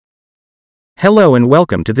Hello and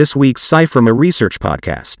welcome to this week's CYFIRMA Research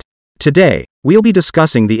Podcast. Today, we'll be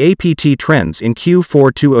discussing the APT trends in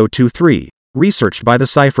Q4 2023, researched by the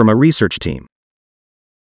CYFIRMA research team.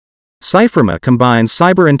 CYFIRMA combines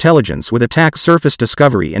cyber intelligence with attack surface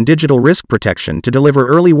discovery and digital risk protection to deliver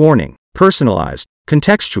early warning, personalized,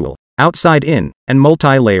 contextual, outside-in, and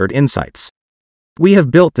multi-layered insights. We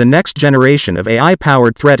have built the next generation of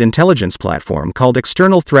AI-powered threat intelligence platform called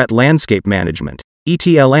External Threat Landscape Management,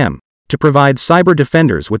 ETLM, to provide cyber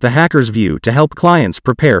defenders with the hacker's view to help clients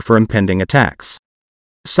prepare for impending attacks.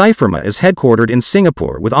 CYFIRMA is headquartered in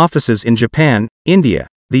Singapore with offices in Japan, India,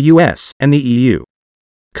 the US, and the EU.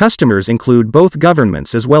 Customers include both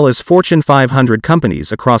governments as well as Fortune 500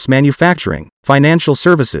 companies across manufacturing, financial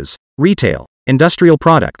services, retail, industrial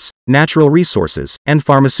products, natural resources, and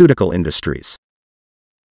pharmaceutical industries.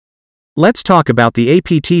 Let's talk about the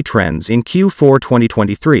APT trends in Q4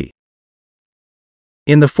 2023.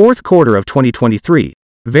 In the fourth quarter of 2023,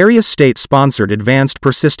 various state-sponsored Advanced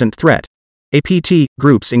Persistent Threat (APT)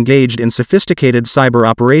 groups engaged in sophisticated cyber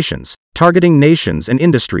operations, targeting nations and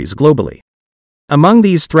industries globally. Among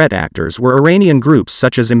these threat actors were Iranian groups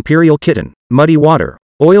such as Imperial Kitten, Muddy Water,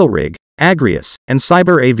 Oil Rig, Agrius, and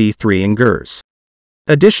Cyber AV3 and GERS.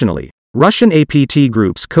 Additionally, Russian APT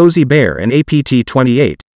groups Cozy Bear and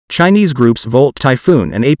APT-28, Chinese groups Volt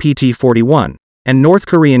Typhoon and APT-41, and North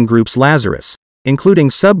Korean groups Lazarus, including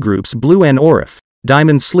subgroups Blue N Orif,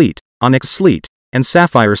 Diamond Sleet, Onyx Sleet, and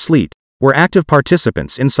Sapphire Sleet, were active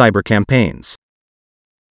participants in cyber campaigns.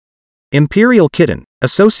 Imperial Kitten,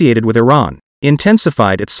 associated with Iran,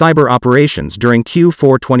 intensified its cyber operations during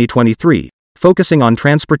Q4 2023, focusing on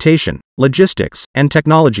transportation, logistics, and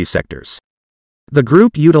technology sectors. The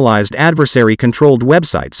group utilized adversary-controlled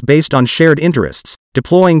websites based on shared interests,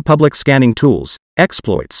 deploying public scanning tools,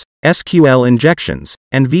 exploits, SQL injections,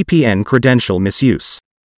 and VPN credential misuse.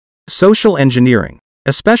 Social engineering,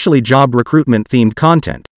 especially job recruitment-themed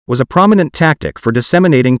content, was a prominent tactic for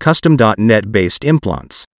disseminating custom.net-based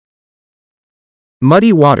implants.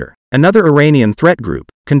 Muddy Water, another Iranian threat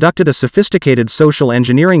group, conducted a sophisticated social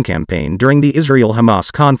engineering campaign during the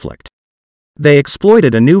Israel-Hamas conflict. They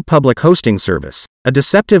exploited a new public hosting service, a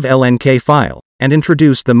deceptive LNK file, and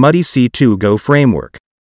introduced the Muddy C2 Go framework.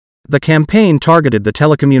 The campaign targeted the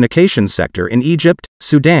telecommunications sector in Egypt,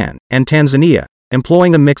 Sudan, and Tanzania,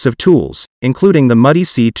 employing a mix of tools, including the Muddy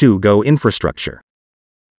C2 Go infrastructure.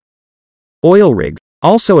 Oil Rig,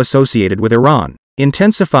 also associated with Iran,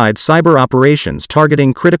 intensified cyber operations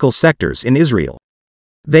targeting critical sectors in Israel.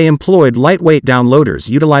 They employed lightweight downloaders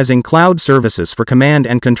utilizing cloud services for command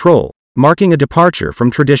and control, marking a departure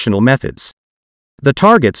from traditional methods. The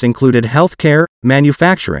targets included healthcare,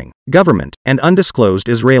 manufacturing, government, and undisclosed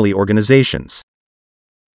Israeli organizations.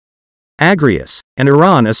 Agrius, an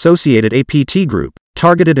Iran-associated APT group,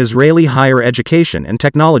 targeted Israeli higher education and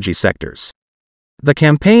technology sectors. The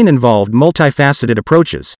campaign involved multifaceted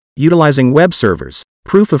approaches, utilizing web servers,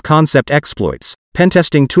 proof-of-concept exploits,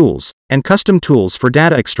 pentesting tools, and custom tools for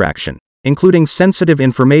data extraction, including sensitive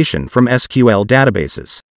information from SQL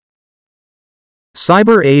databases.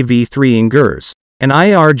 Cyber AV3 and GERS, an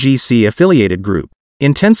IRGC-affiliated group,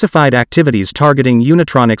 intensified activities targeting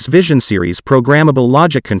Unitronics Vision Series programmable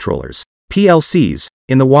logic controllers, PLCs,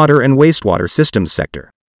 in the water and wastewater systems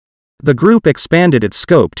sector. The group expanded its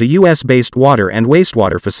scope to US-based water and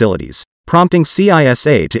wastewater facilities, prompting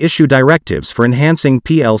CISA to issue directives for enhancing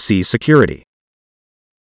PLC security.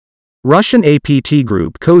 Russian APT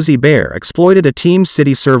group Cozy Bear exploited a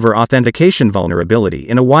TeamCity server authentication vulnerability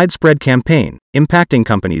in a widespread campaign, impacting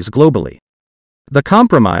companies globally. The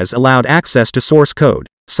compromise allowed access to source code,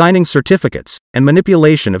 signing certificates, and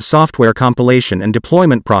manipulation of software compilation and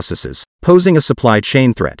deployment processes, posing a supply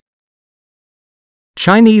chain threat.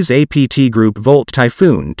 Chinese APT group Volt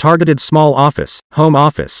Typhoon targeted small office, home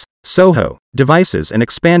office, SOHO, devices and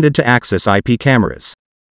expanded to access IP cameras.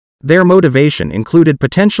 Their motivation included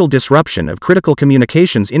potential disruption of critical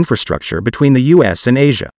communications infrastructure between the US and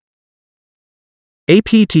Asia.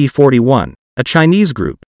 APT-41, a Chinese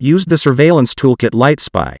group, used the surveillance toolkit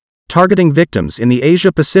LightSpy, targeting victims in the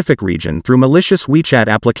Asia-Pacific region through malicious WeChat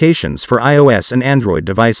applications for iOS and Android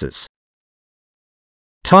devices.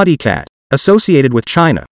 Toddycat, associated with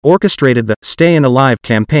China, orchestrated the Stayin' Alive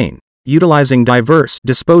campaign, utilizing diverse,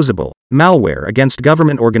 disposable, malware against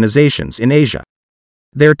government organizations in Asia.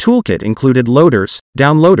 Their toolkit included loaders,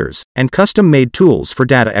 downloaders, and custom-made tools for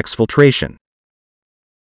data exfiltration.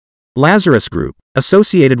 Lazarus Group,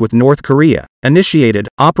 associated with North Korea, initiated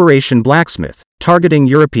Operation Blacksmith, targeting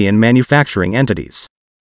European manufacturing entities.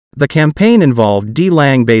 The campaign involved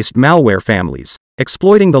D-Lang-based malware families,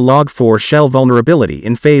 exploiting the Log4 shell vulnerability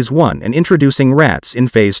in Phase 1 and introducing rats in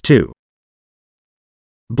Phase 2.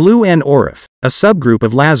 Blue and Orif, a subgroup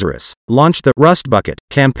of Lazarus, launched the Rust Bucket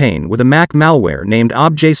campaign with a Mac malware named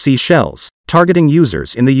OBJC shells, targeting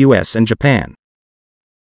users in the US and Japan.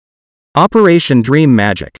 Operation Dream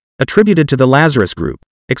Magic, attributed to the Lazarus Group,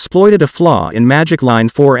 exploited a flaw in Magic Line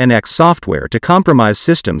 4NX software to compromise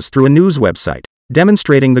systems through a news website,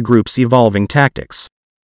 demonstrating the group's evolving tactics.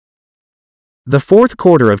 The fourth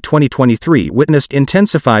quarter of 2023 witnessed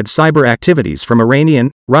intensified cyber activities from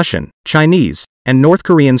Iranian, Russian, Chinese, and North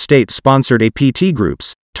Korean state-sponsored APT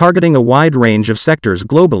groups, targeting a wide range of sectors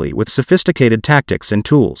globally with sophisticated tactics and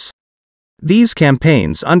tools. These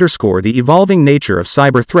campaigns underscore the evolving nature of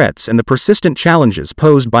cyber threats and the persistent challenges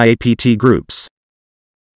posed by APT groups.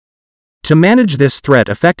 To manage this threat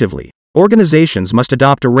effectively, organizations must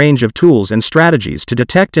adopt a range of tools and strategies to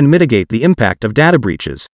detect and mitigate the impact of data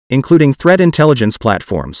breaches, including threat intelligence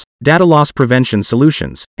platforms, data loss prevention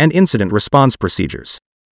solutions, and incident response procedures.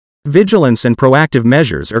 Vigilance and proactive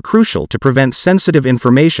measures are crucial to prevent sensitive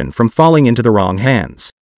information from falling into the wrong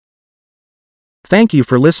hands. Thank you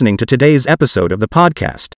for listening to today's episode of the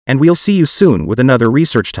podcast, and we'll see you soon with another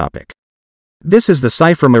research topic. This is the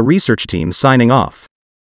CYFIRMA research team signing off.